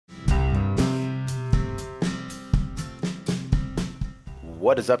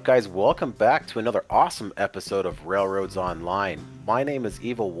What is up, guys? Welcome back to another awesome episode of Railroads Online. My name is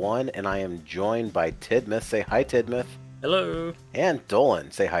Evil One, and I am joined by Tidmouth. Say hi, Tidmouth. Hello. And Dolan.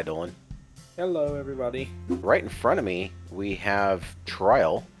 Say hi, Dolan. Hello, everybody. Right in front of me, we have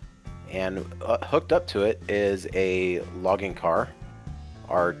Trial, and hooked up to it is a logging car,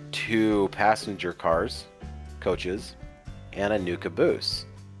 our two passenger cars, coaches, and a new caboose.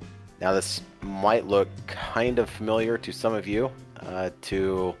 Now, this might look kind of familiar to some of you.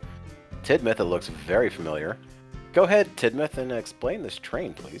 To Tidmouth, it looks very familiar. Go ahead, Tidmouth, and explain this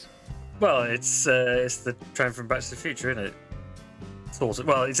train, please. Well, it's the train from Back to the Future, isn't it? Sort of.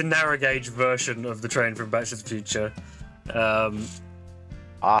 Well, it's a narrow gauge version of the train from Back to the Future.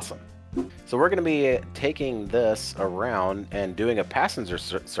 Awesome. So we're going to be taking this around and doing a passenger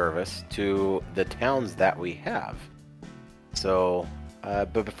service to the towns that we have. So,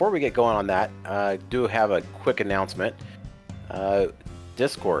 but before we get going on that, I do have a quick announcement.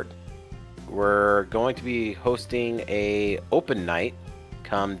 Discord. We're going to be hosting a open night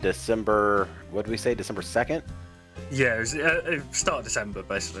come December, what did we say, December 2nd? Yeah, it was start of December,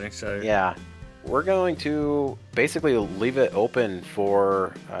 basically. So yeah, we're going to basically leave it open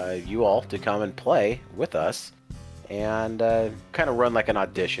for you all to come and play with us and kind of run like an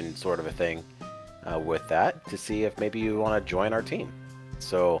audition sort of a thing with that to see if maybe you want to join our team.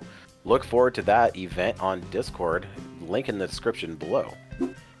 So look forward to that event on Discord. Link in the description below.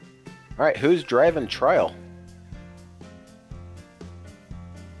 All right, who's driving Trial?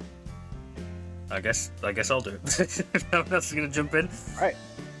 I guess I'll do it. No one else is gonna jump in. All right,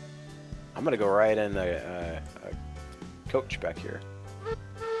 I'm gonna go right in a coach back here.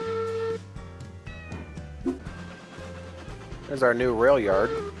 There's our new rail yard,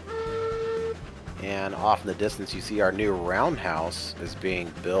 and off in the distance you see our new roundhouse is being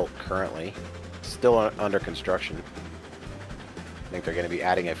built currently, still under construction. I think they're going to be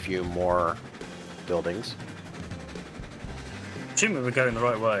adding a few more buildings. Assuming we're going the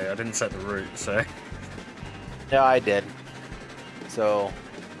right way. I didn't set the route, so. Yeah, I did. So,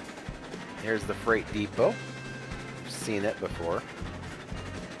 here's the freight depot. I've seen it before.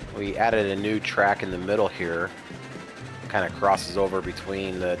 We added a new track in the middle here. Kind of crosses over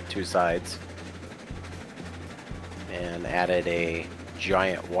between the two sides. And added a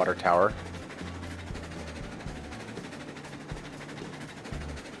giant water tower.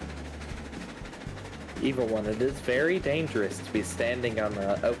 Evil One, it is very dangerous to be standing on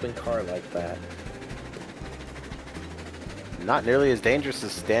an open car like that. Not nearly as dangerous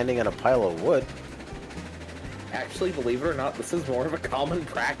as standing on a pile of wood. Actually, believe it or not, this is more of a common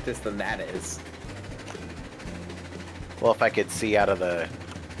practice than that is. Well, if I could see out of the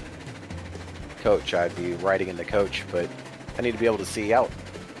coach, I'd be riding in the coach, but I need to be able to see out.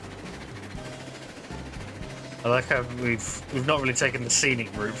 I like how we've not really taken the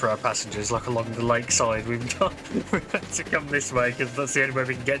scenic route for our passengers, like along the lakeside. We've had to come this way because that's the only way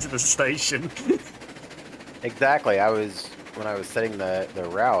we can get to the station. Exactly. When I was setting the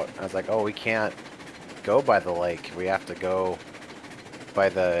route, I was like, oh, we can't go by the lake. We have to go by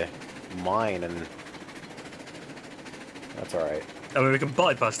the mine, and that's all right. I mean, we can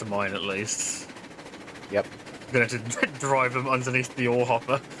bypass the mine at least. Yep. We're going to have to drive them underneath the ore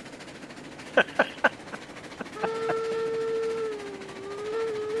hopper.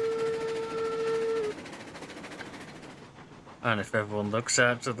 And if everyone looks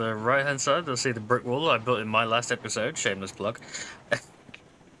out to the right-hand side, they'll see the brick wall I built in my last episode. Shameless plug.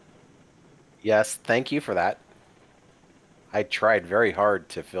 Yes, thank you for that. I tried very hard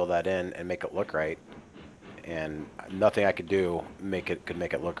to fill that in and make it look right, and nothing I could do could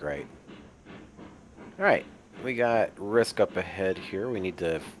make it look right. All right, we got Risk up ahead here. We need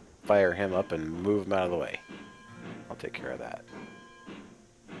to fire him up and move him out of the way. I'll take care of that.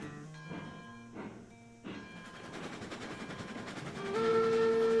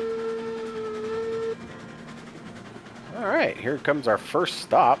 Alright, here comes our first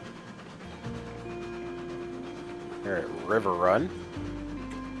stop. Here at River Run.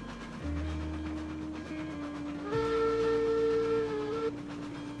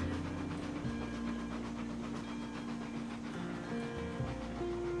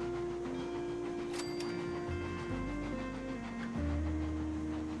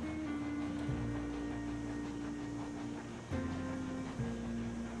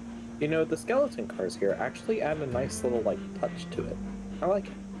 You know, the skeleton cars here actually add a nice little, touch to it. I like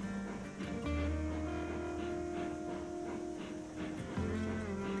it.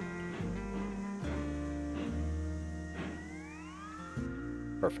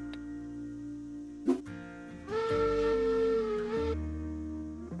 Perfect.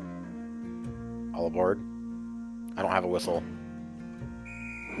 All aboard. I don't have a whistle.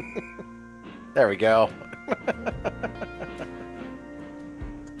 There we go.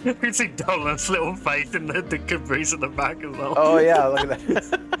 You can see Dolan's little face in the caboose at the back as well. Oh yeah, look at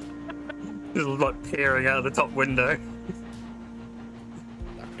that. Just like peering out of the top window.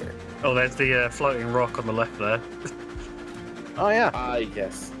 Doctor. Oh, there's the floating rock on the left there. Oh yeah.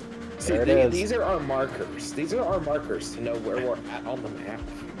 Yes. See, There it is. these are our markers. These are our markers to know where we're at on the map.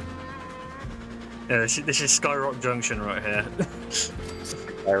 Yeah, this is Skyrock Junction right here.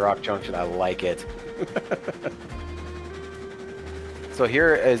 By Rock Junction, I like it. So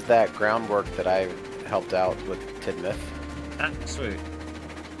here is that groundwork that I helped out with Tidmouth. Ah, sweet.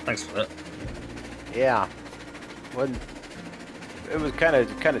 Thanks for that. Yeah. When it was kind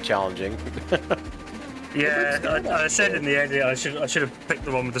of challenging. Yeah, I said in the edit I should have picked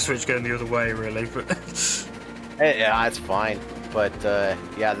the one with the switch going the other way, really. But Yeah, it's fine. But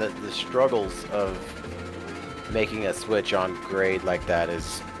yeah, the struggles of making a switch on grade like that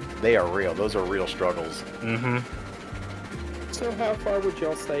they are real. Those are real struggles. mm-hmm. So how far would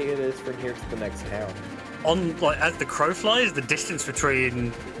y'all say it is from here to the next town? On like as the crow flies, the distance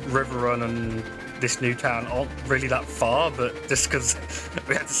between River Run and this new town aren't really that far, but just because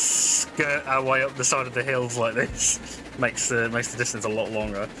we had to skirt our way up the side of the hills like this makes the distance a lot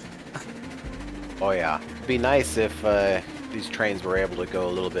longer. Oh yeah. It'd be nice if these trains were able to go a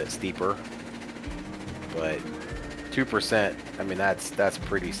little bit steeper. But 2%, I mean that's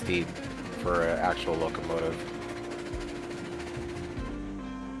pretty steep for an actual locomotive.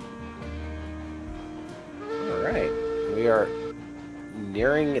 Alright. We are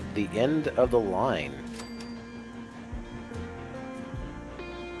nearing the end of the line.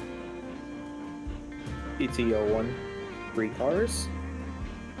 PTO1, 3 cars.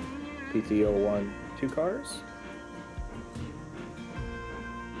 PTO1, 2 cars.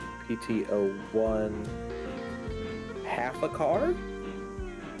 PTO1, half a car.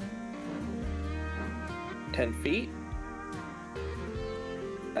 10 feet.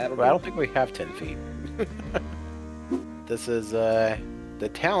 That'll Well, I don't think we have 10 feet. This is the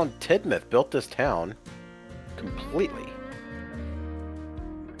town. Tidmouth built this town completely.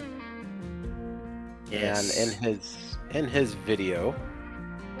 Yes. And in his video,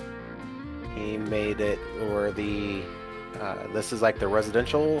 he made it where the this is like the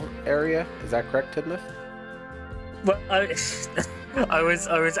residential area. Is that correct, Tidmouth? Well, I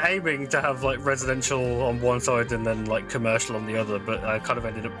was aiming to have like residential on one side and then like commercial on the other, but I kind of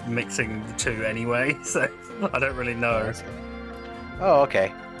ended up mixing the two anyway, so I don't really know. Oh,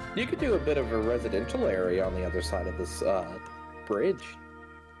 okay. You could do a bit of a residential area on the other side of this bridge.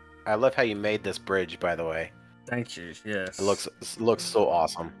 I love how you made this bridge, by the way. Thank you. Yes. It looks so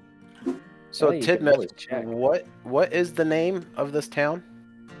awesome. So Well, you can always Tidmouth, check. Uh, what is the name of this town?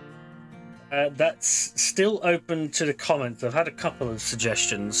 That's still open to the comments. I've had a couple of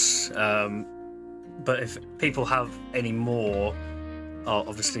suggestions, but if people have any more, I'll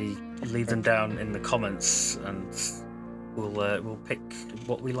obviously leave them down in the comments, and we'll pick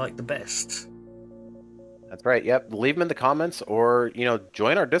what we like the best. That's right. Yep. Leave them in the comments, or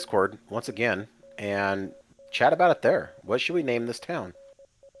join our Discord once again and chat about it there. What should we name this town?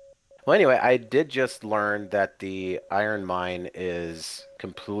 Well, anyway, I did just learn that the iron mine is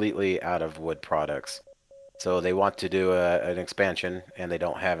completely out of wood products. So they want to do an expansion, and they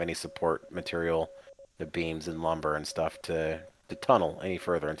don't have any support material, the beams and lumber and stuff, to tunnel any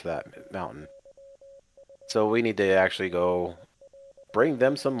further into that mountain. So we need to actually go bring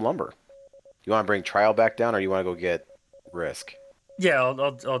them some lumber. You want to bring Trial back down, or you want to go get Risk? Yeah,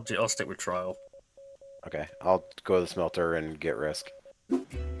 I'll stick with Trial. Okay, I'll go to the smelter and get Risk.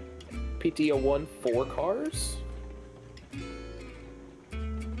 PTO1, 4 cars.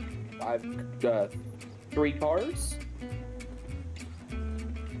 3 cars.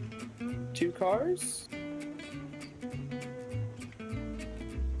 2 cars.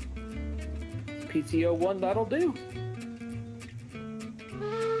 PTO1, that'll do.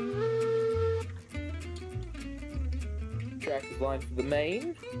 Track is lined for the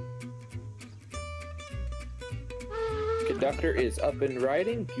main. Conductor is up and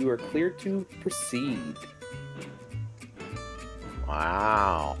riding. You are clear to proceed.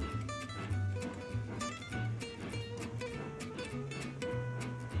 Wow.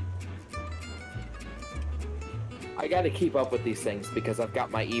 I gotta keep up with these things because I've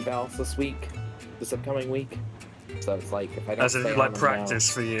got my evals this upcoming week. So it's like if I don't As stay in, on like them practice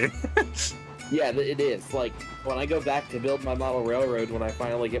for you. Yeah, it is. Like when I go back to build my model railroad when I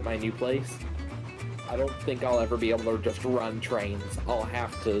finally get my new place, I don't think I'll ever be able to just run trains. I'll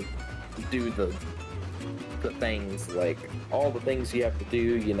have to do the things, like all the things you have to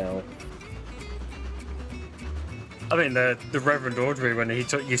do, I mean, the Reverend Audrey, when he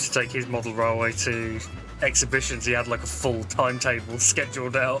used to take his model railway to exhibitions, he had like a full timetable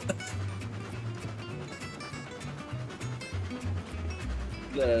scheduled out.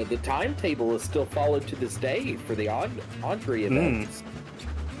 The timetable is still followed to this day for the Audrey events.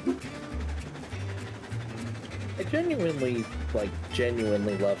 I genuinely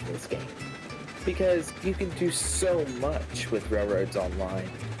love this game because you can do so much with Railroads Online.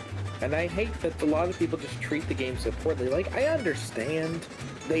 And I hate that a lot of people just treat the game so poorly. Like, I understand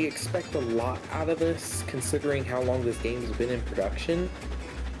they expect a lot out of this, considering how long this game has been in production.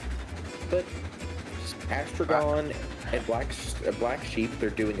 But Astragon and Black Sheep,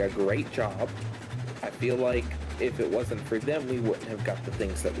 they're doing a great job. I feel like if it wasn't for them, we wouldn't have got the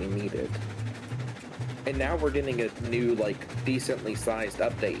things that we needed. And now we're getting a new, like, decently sized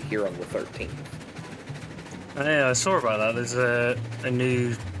update here on the 13th. Yeah, I saw about that. There's a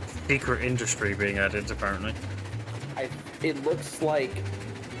new secret industry being added, apparently. It looks like...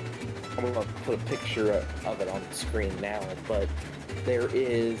 I'm going to put a picture of it on the screen now, but there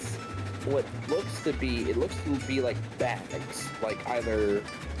is what looks to be like bags, like either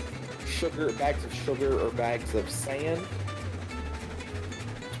bags of sugar or bags of sand.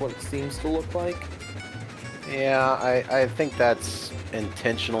 That's what it seems to look like. Yeah, I think that's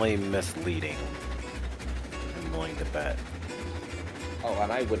intentionally misleading. I'm willing to bet. Oh,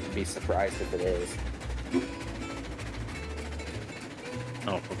 and I wouldn't be surprised if it is.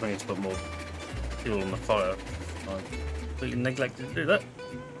 Oh, we need to put more fuel on the fire. I completely neglected to do that.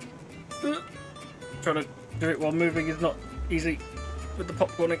 Trying to do it while moving is not easy with the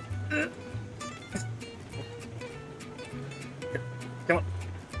popcorning. Come on.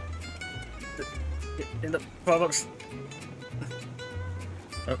 Get in the firebox.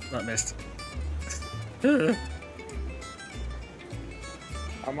 Oh, that missed.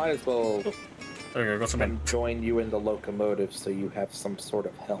 I might as well There we go, got some in. join you in the locomotive so you have some sort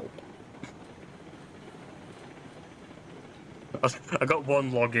of help. I got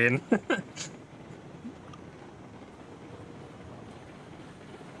one log in.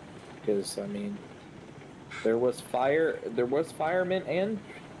 Because, I mean, there was firemen and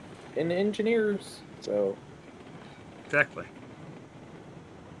engineers, so... Exactly.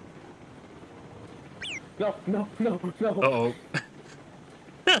 No. Uh-oh.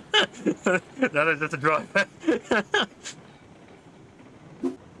 That is just a drive.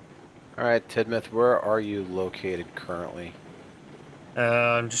 Alright, Tidmouth, where are you located currently?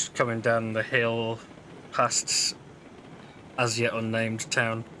 I'm just coming down the hill past as yet unnamed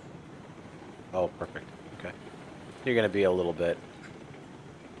town. Oh, perfect. Okay. You're gonna be a little bit.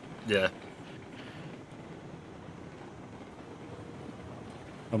 Yeah.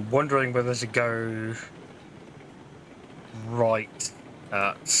 I'm wondering whether to go right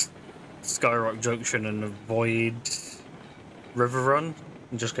at Skyrock Junction and avoid River Run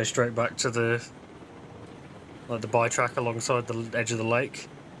and just go straight back to the by track alongside the edge of the lake.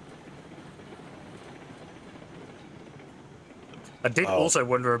 I did also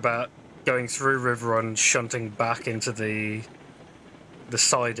wonder about going through River Run and shunting back into the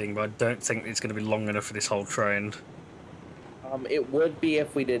siding, but I don't think it's going to be long enough for this whole train. It would be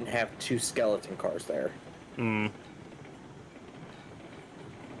if we didn't have two skeleton cars there. Hmm.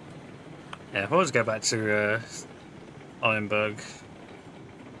 Yeah, I'll always go back to Ironburg.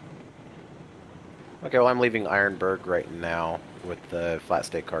 Okay, well, I'm leaving Ironburg right now with the flat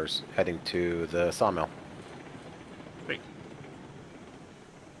stake cars, heading to the sawmill. Wait.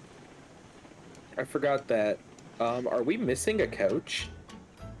 I forgot that. Are we missing a coach?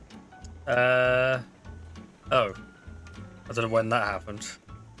 Oh. I don't know when that happened.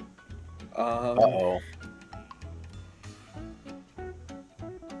 Uh-oh.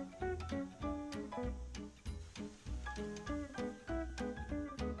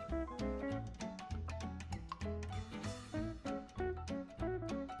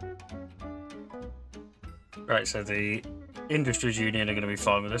 Right, so the Industries Union are going to be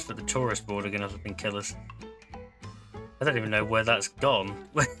fine with us, but the Tourist Board are going to have to kill us. I don't even know where that's gone.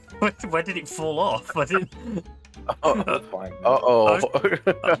 Where did it fall off? I didn't... Fine. Uh-oh.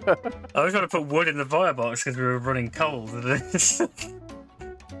 I was trying to put wood in the firebox because we were running cold.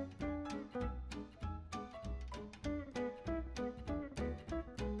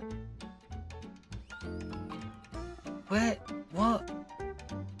 Where? What?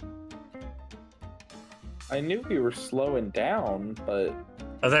 I knew we were slowing down, but...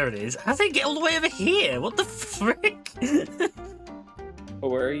 Oh, there it is. How did they get all the way over here? What the frick? Oh,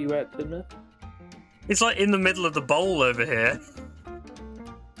 where are you at, Tidmouth? It's like in the middle of the bowl over here.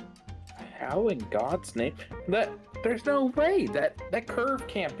 How in God's name? There's no way. That curve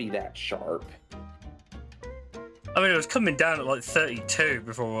can't be that sharp. I mean, it was coming down at like 32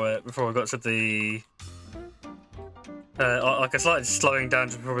 before I got to the. Like I started slowing down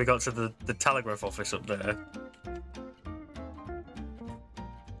before we got to the telegraph office up there.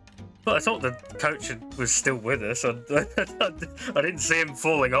 But I thought the coach was still with us. I didn't see him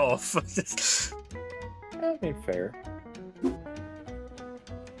falling off. I mean, fair.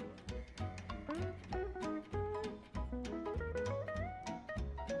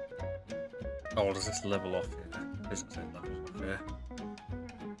 Oh, does this level off here? This is level off here.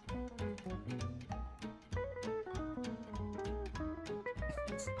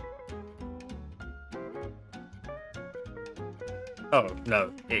 Oh,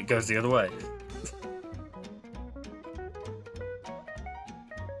 no, it goes the other way.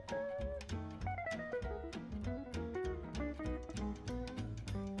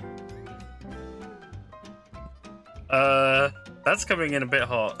 That's coming in a bit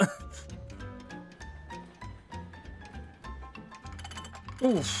hot.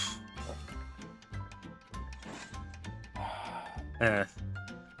 Oof. The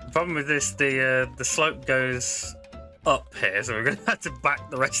problem with this, the slope goes up here, so we're gonna have to back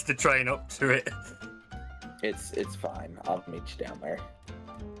the rest of the train up to it. It's fine. I'll meet you down there.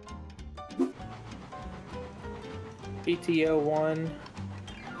 PTO 1.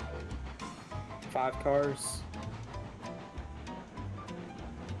 5 cars.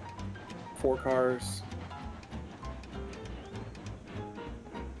 4 cars.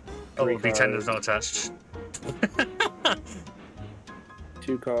 Oh, 3 the cars. tender's not attached.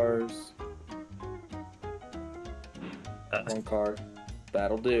 2 cars. 1 car.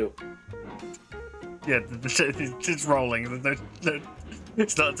 That'll do. Yeah, it's rolling.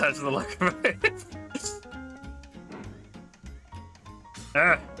 It's not attached to the locomotive.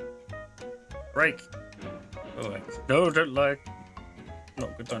 Ah! Brake! Oh, wait. No, don't lag.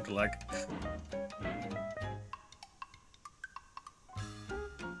 Not good time to lag.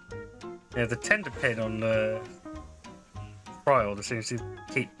 Yeah, the tender pin on the trial that seems to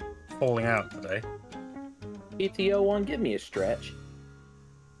keep falling out today. PTO 1, give me a stretch.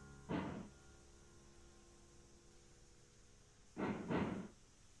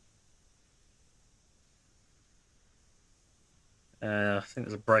 I think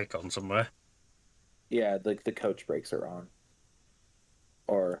there's a brake on somewhere. Yeah, the coach brakes are on.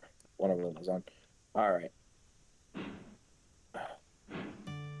 Or one of them is on. Alright.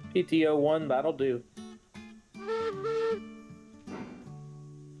 PTO 1, that'll do.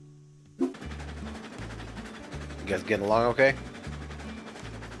 You guys getting along okay?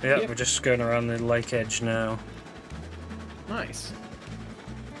 Yeah, Yep. we're just going around the lake edge now. Nice.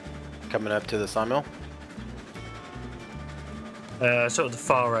 Coming up to the sawmill? Sort of the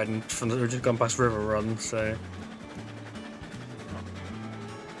far end, we've just gone past River Run, so...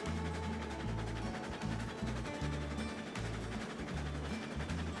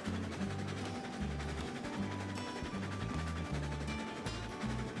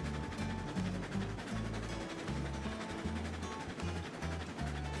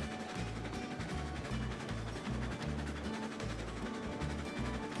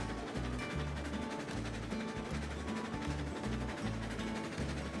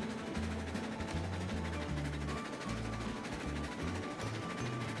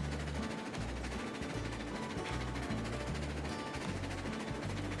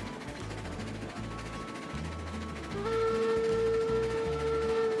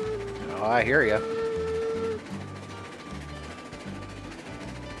 Oh, I hear ya.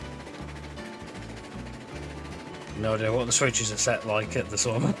 No idea what the switches are set like at the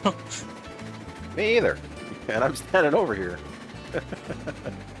sawmill. Me either. And I'm standing over here.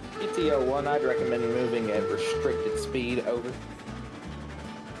 PTO 1, I'd recommend moving at restricted speed over.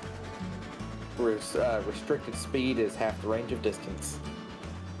 Restricted speed is half the range of distance.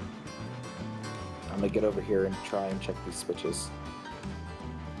 I'm gonna get over here and try and check these switches.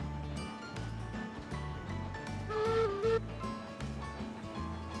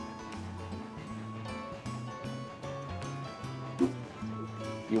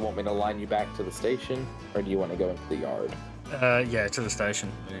 You want me to line you back to the station, or do you want to go into the yard? Yeah, to the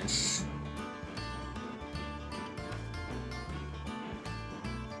station, please.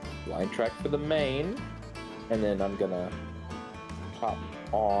 Line track for the main, and then I'm gonna hop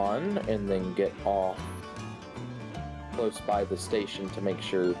on and then get off close by the station to make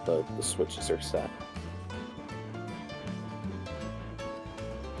sure the switches are set.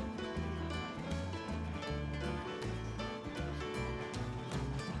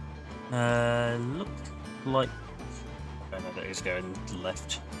 Looked like... I know that he's going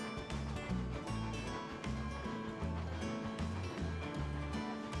left.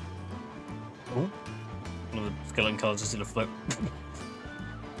 Oh, one of the skeleton cards just in a flip.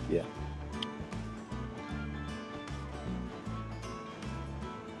 Yeah.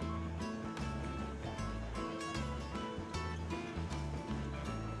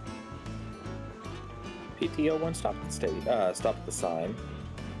 PTO 1, stop the sign.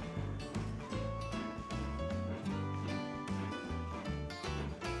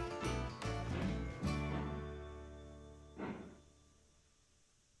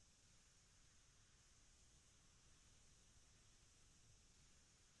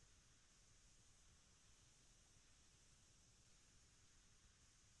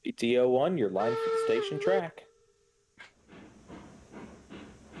 PTO 1, you're lined for the station track.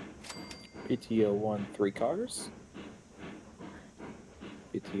 PTO 1, 3 cars.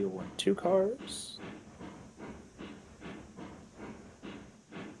 PTO 1, 2 cars.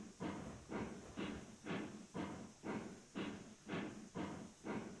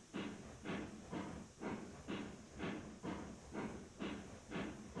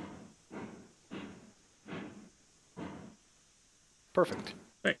 Perfect.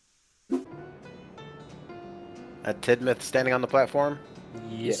 Right. Tidmouth standing on the platform?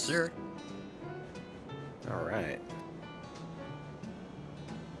 Yes, sir. All right.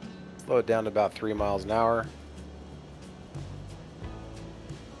 Slow it down to about 3 miles an hour.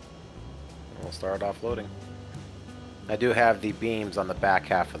 We'll start offloading. I do have the beams on the back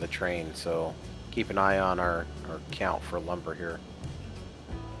half of the train, so keep an eye on our count for lumber here.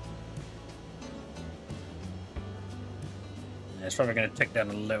 Yeah, it's probably going to tick down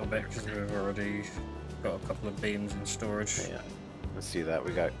a little bit because we've already got a couple of beams in storage. Yeah, let's see that.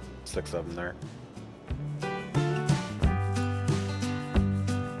 We got 6 of them there.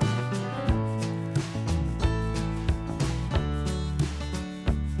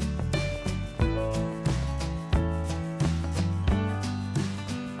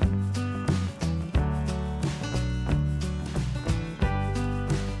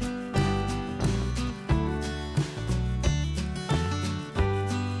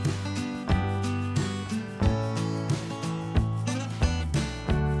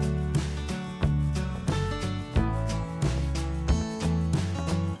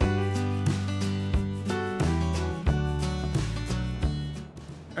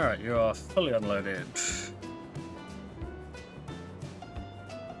 Alright, you are fully unloaded.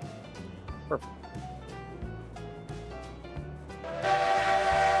 Perfect.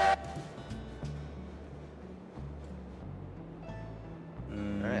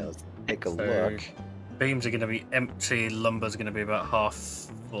 Alright, let's take a look. Beams are going to be empty, lumber's going to be about half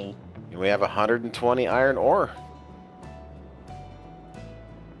full. And we have 120 iron ore.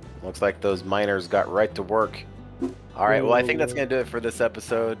 Looks like those miners got right to work. All right, well, I think that's going to do it for this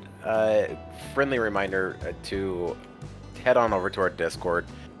episode. Friendly reminder to head on over to our Discord.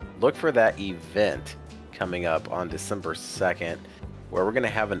 Look for that event coming up on December 2nd, where we're going to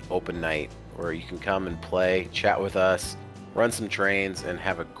have an open night where you can come and play, chat with us, run some trains, and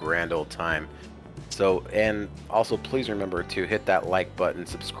have a grand old time. So, and also please remember to hit that like button,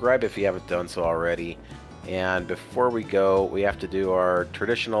 subscribe if you haven't done so already. And before we go, we have to do our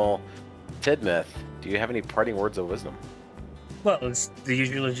traditional Tidmouth. Do you have any parting words of wisdom? Well, it's the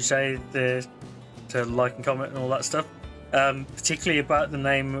usual, as you say, to like and comment and all that stuff. Particularly about the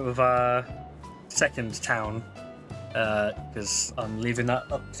name of our second town, because I'm leaving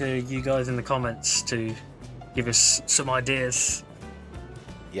that up to you guys in the comments to give us some ideas.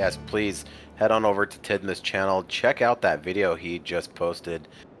 Yes, please head on over to Tidmouth's channel. Check out that video he just posted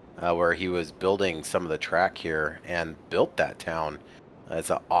where he was building some of the track here and built that town. It's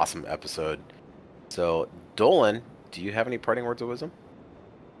an awesome episode. So, Dolan, do you have any parting words of wisdom?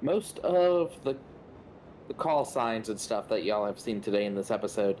 Most of the call signs and stuff that y'all have seen today in this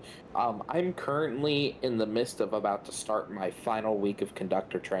episode, I'm currently in the midst of about to start my final week of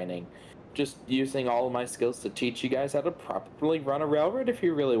conductor training. Just using all of my skills to teach you guys how to properly run a railroad if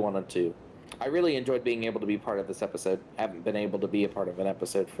you really wanted to. I really enjoyed being able to be part of this episode. Haven't been able to be a part of an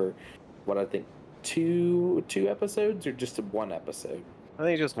episode for, what I think, two episodes or just one episode? I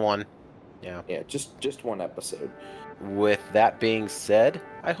think just one. Yeah. Yeah, just one episode. With that being said,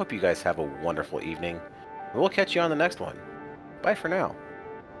 I hope you guys have a wonderful evening. We'll catch you on the next one. Bye for now.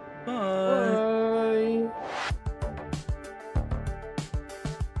 Bye. Bye.